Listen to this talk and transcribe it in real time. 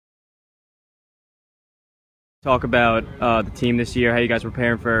Talk about the team this year, how you guys are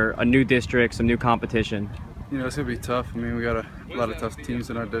preparing for a new district, some new competition. You know, it's going to be tough. I mean, we got a lot of tough teams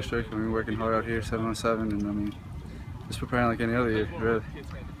in our district. I mean, we're working hard out here 7-on-7, and I mean, just preparing like any other year, really.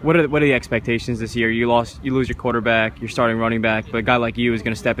 What are the expectations this year? You lose your quarterback, you're starting running back, but a guy like you is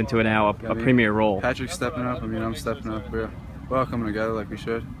going to step into it now, a premier role. Patrick's stepping up. I mean, I'm stepping up. We're all coming together like we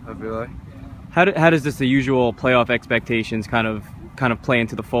should, I feel like. How does the usual playoff expectations kind of play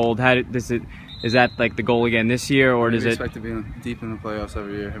into the fold? Is that like the goal again this year, or does it? We expect to be deep in the playoffs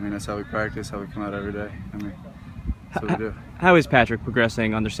every year. I mean, that's how we practice, how we come out every day. I mean, that's what we do. How is Patrick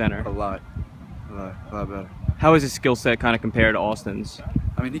progressing under center? A lot better. How is his skill set kind of compared to Austin's?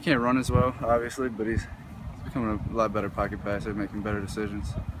 I mean, he can't run as well, obviously, but he's becoming a lot better pocket passer, making better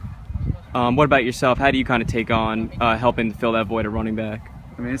decisions. What about yourself? How do you kind of take on helping to fill that void of running back?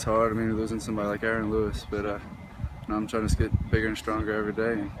 I mean, it's hard. I mean, losing somebody like Loupe, but I'm trying to get bigger and stronger every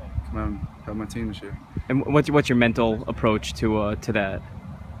day and come out and help my team this year. And what's your mental approach to that?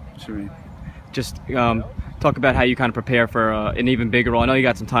 What you mean? Just talk about how you kind of prepare for an even bigger role. I know you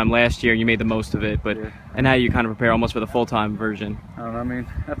got some time last year and you made the most of it, but yeah. And how you kind of prepare almost for the full-time version. I don't know. I mean,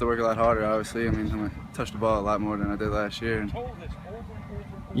 I have to work a lot harder, obviously. I mean, I'm gonna touch the ball a lot more than I did last year. And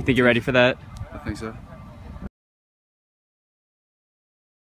you think you're ready for that? I think so.